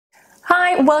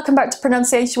Hi, welcome back to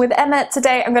Pronunciation with Emma.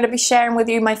 Today I'm going to be sharing with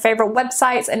you my favourite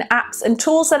websites and apps and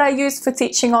tools that I use for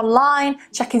teaching online,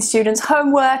 checking students'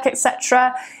 homework,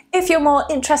 etc. If you're more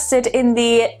interested in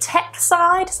the tech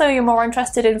side, so you're more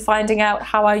interested in finding out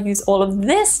how I use all of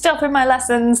this stuff in my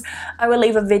lessons, I will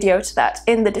leave a video to that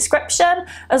in the description,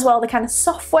 as well the kind of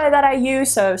software that I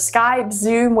use, so Skype,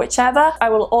 Zoom, whichever. I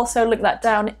will also link that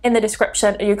down in the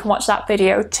description and you can watch that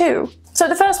video too. So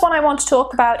the first one I want to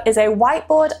talk about is a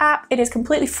whiteboard app. It is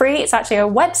completely free. It's actually a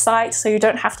website, so you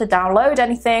don't have to download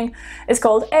anything. It's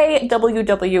called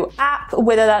AWW app.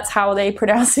 Whether that's how they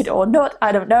pronounce it or not,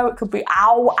 I don't know. It could be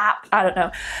OW app, I don't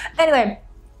know. Anyway,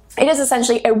 it is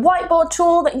essentially a whiteboard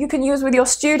tool that you can use with your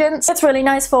students. It's really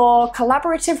nice for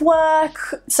collaborative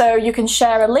work, so you can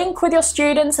share a link with your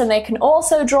students and they can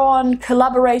also draw and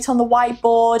collaborate on the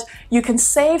whiteboard. You can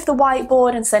save the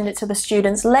whiteboard and send it to the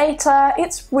students later.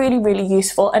 It's really, really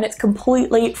useful and it's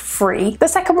completely free. The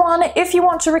second one, if you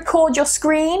want to record your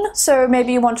screen, so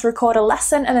maybe you want to record a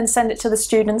lesson and then send it to the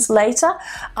students later,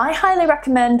 I highly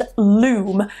recommend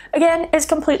Loom. Again, it's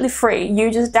completely free.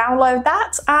 You just download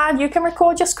that and you can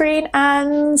record your screen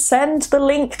and send the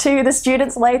link to the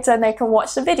students later and they can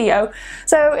watch the video.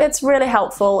 So it's really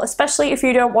helpful, especially if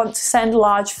you don't want to send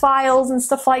large files and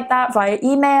stuff like that via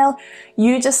email.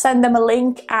 You just send them a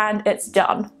link and it's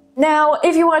done. Now,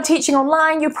 if you are teaching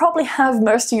online, you probably have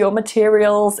most of your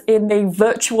materials in the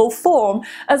virtual form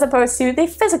as opposed to the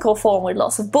physical form with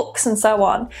lots of books and so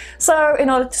on. So in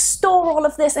order to store all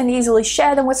of this and easily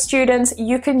share them with students,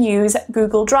 you can use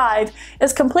Google Drive.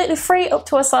 It's completely free up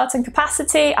to a certain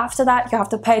capacity. After that, you have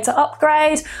to pay to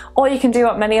upgrade, or you can do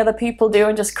what many other people do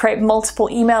and just create multiple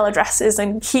email addresses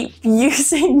and keep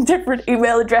using different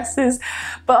email addresses,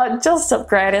 but just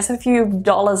upgrade. It's a few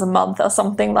dollars a month or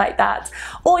something like that.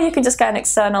 Or you can just get an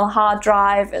external hard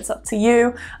drive, it's up to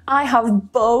you. I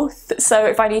have both, so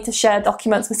if I need to share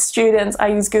documents with students, I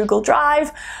use Google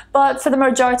Drive, but for the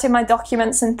majority of my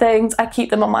documents and things, I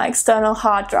keep them on my external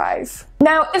hard drive.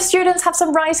 Now, if students have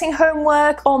some writing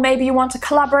homework, or maybe you want to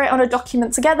collaborate on a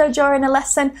document together during a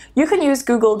lesson, you can use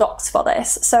Google Docs for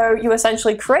this. So you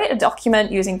essentially create a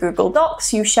document using Google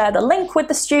Docs, you share the link with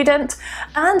the student,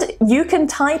 and you can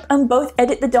type and both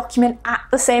edit the document at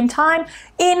the same time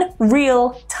in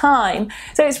real time.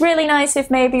 So it's really nice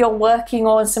if maybe you're working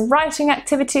on some writing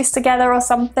activities together or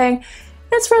something.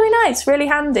 It's really nice, really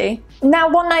handy. Now,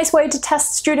 one nice way to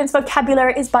test students'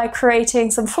 vocabulary is by creating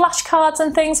some flashcards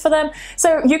and things for them.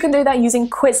 So you can do that using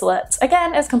Quizlet.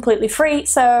 Again, it's completely free.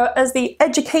 So as the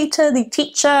educator, the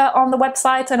teacher on the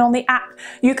website and on the app,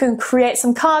 you can create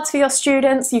some cards for your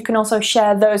students. You can also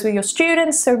share those with your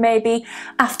students. So maybe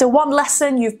after one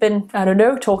lesson, you've been, I don't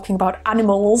know, talking about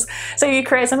animals. So you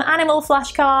create some animal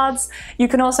flashcards. You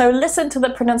can also listen to the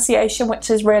pronunciation, which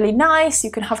is really nice.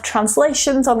 You can have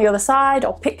translations on the other side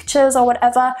or pictures or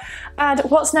whatever. And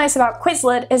what's nice about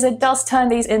Quizlet is it does turn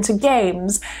these into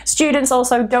games. Students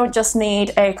also don't just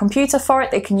need a computer for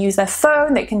it, they can use their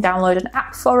phone, they can download an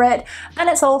app for it, and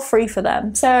it's all free for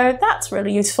them. So that's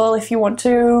really useful if you want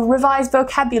to revise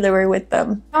vocabulary with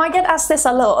them. Now, I get asked this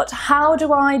a lot, how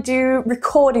do I do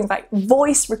recordings, like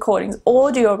voice recordings,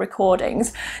 audio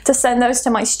recordings, to send those to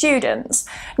my students?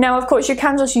 Now, of course, you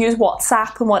can just use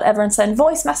WhatsApp and whatever and send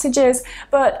voice messages,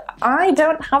 but I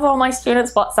don't have all my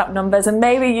students' WhatsApp numbers, and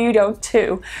maybe you don't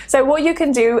too. So what you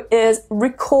can do is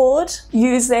record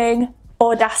using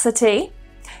Audacity.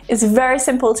 It's very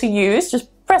simple to use, just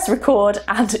press record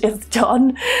and it's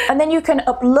done. And then you can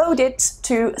upload it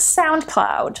to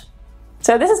SoundCloud.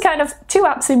 So this is kind of two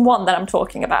apps in one that I'm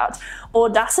talking about.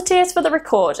 Audacity is for the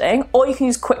recording, or you can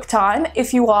use QuickTime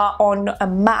if you are on a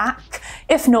Mac.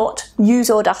 If not, use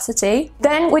Audacity.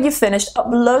 Then when you've finished,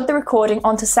 upload the recording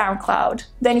onto SoundCloud.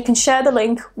 Then you can share the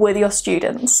link with your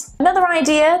students. Another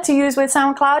idea to use with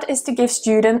SoundCloud is to give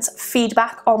students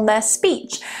feedback on their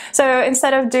speech. So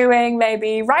instead of doing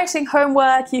maybe writing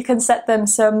homework, you can set them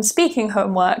some speaking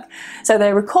homework. So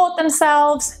they record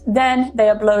themselves, then they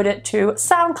upload it to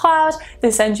SoundCloud,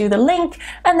 they send you the link,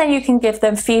 and then you can give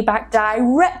them feedback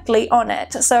directly on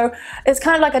it. So it's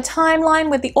kind of like a timeline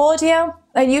with the audio,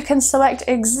 and you can select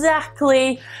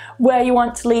exactly where you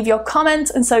want to leave your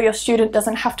comment, and so your student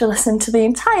doesn't have to listen to the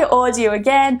entire audio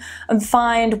again and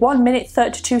find 1 minute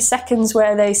 32 seconds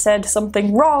where they said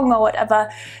something wrong or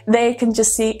whatever. They can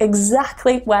just see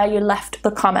exactly where you left the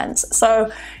comments.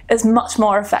 So it's much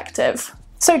more effective.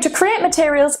 So to create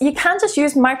materials, you can just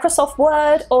use Microsoft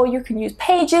Word, or you can use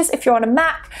Pages if you're on a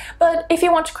Mac, but if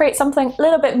you want to create something a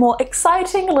little bit more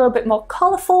exciting, a little bit more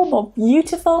colourful, more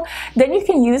beautiful, then you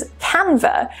can use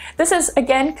Canva. This is,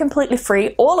 again, completely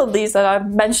free. All of these that I've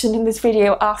mentioned in this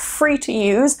video are free to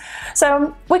use.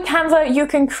 So with Canva, you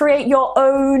can create your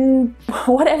own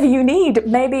whatever you need.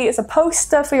 Maybe it's a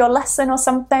poster for your lesson or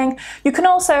something. You can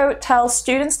also tell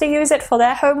students to use it for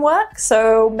their homework.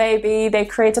 So maybe they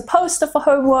create a poster for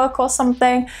homework or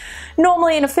something.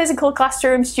 Normally in a physical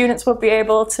classroom, students would be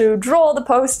able to draw the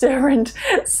poster and,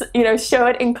 you know, show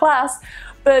it in class.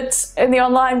 But in the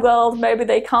online world, maybe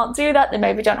they can't do that. They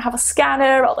maybe don't have a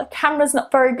scanner, or the camera's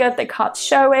not very good, they can't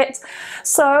show it.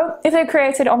 So if they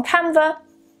create it on Canva,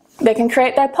 they can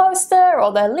create their poster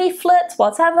or their leaflet,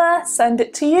 whatever, send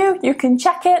it to you, you can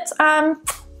check it,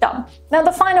 done. Now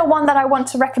the final one that I want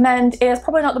to recommend is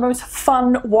probably not the most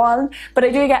fun one, but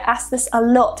I do get asked this a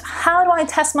lot. How do I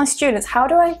test my students? How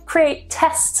do I create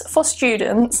tests for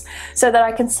students so that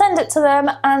I can send it to them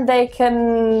and they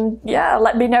can,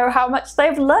 let me know how much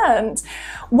they've learned?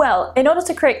 Well, in order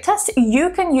to create tests, you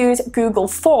can use Google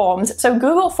Forms. So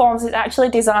Google Forms is actually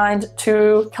designed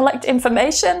to collect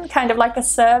information, kind of like a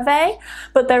survey,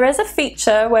 but there is a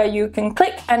feature where you can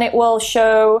click and it will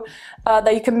show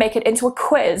that you can make it into a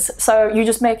quiz. So you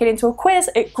just make it into a quiz,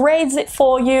 it grades it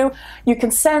for you, you can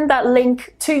send that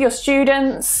link to your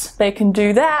students, they can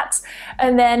do that,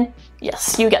 and then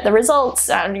yes, you get the results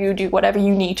and you do whatever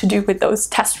you need to do with those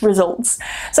test results.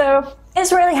 So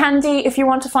it's really handy if you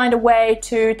want to find a way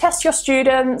to test your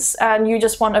students and you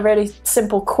just want a really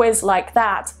simple quiz like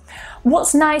that.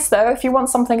 What's nice though, if you want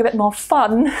something a bit more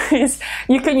fun, is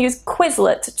you can use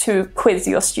Quizlet to quiz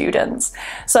your students.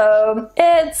 So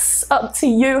it's up to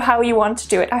you how you want to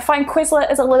do it. I find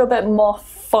Quizlet is a little bit more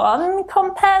fun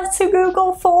compared to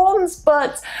Google Forms,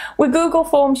 but with Google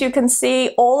Forms you can see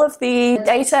all of the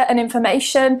data and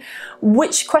information,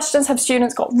 which questions have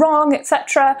students got wrong,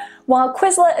 etc. While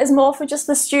Quizlet is more for just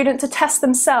the student to test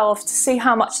themselves to see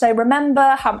how much they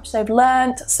remember, how much they've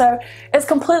learned. So it's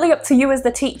completely up to you as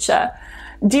the teacher.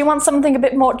 Do you want something a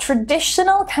bit more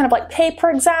traditional, kind of like paper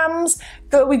exams?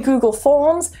 Go with Google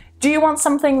Forms. Do you want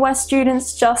something where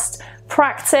students just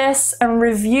practice and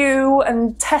review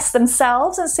and test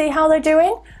themselves and see how they're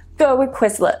doing? Go with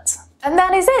Quizlet. And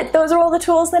that is it. Those are all the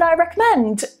tools that I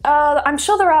recommend. I'm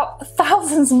sure there are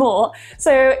thousands more.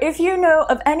 So if you know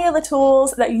of any other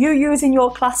tools that you use in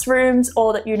your classrooms,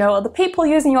 or that you know other people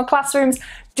use in your classrooms,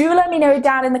 do let me know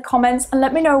down in the comments and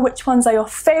let me know which ones are your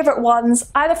favorite ones,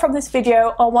 either from this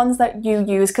video or ones that you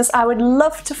use, because I would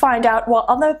love to find out what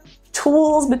other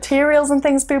tools, materials and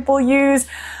things people use.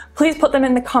 Please put them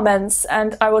in the comments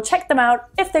and I will check them out.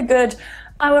 If they're good,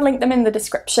 I will link them in the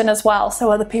description as well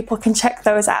so other people can check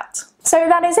those out. So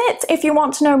that is it. If you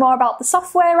want to know more about the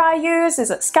software I use, is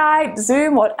it Skype,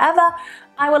 Zoom, whatever,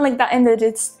 I will link that in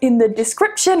the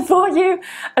description for you.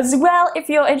 As well, if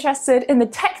you're interested in the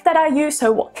tech that I use,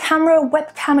 so what camera,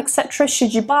 webcam, etc.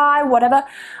 should you buy, whatever,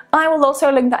 I will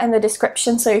also link that in the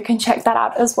description so you can check that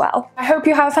out as well. I hope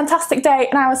you have a fantastic day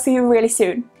and I will see you really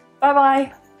soon. Bye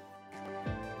bye.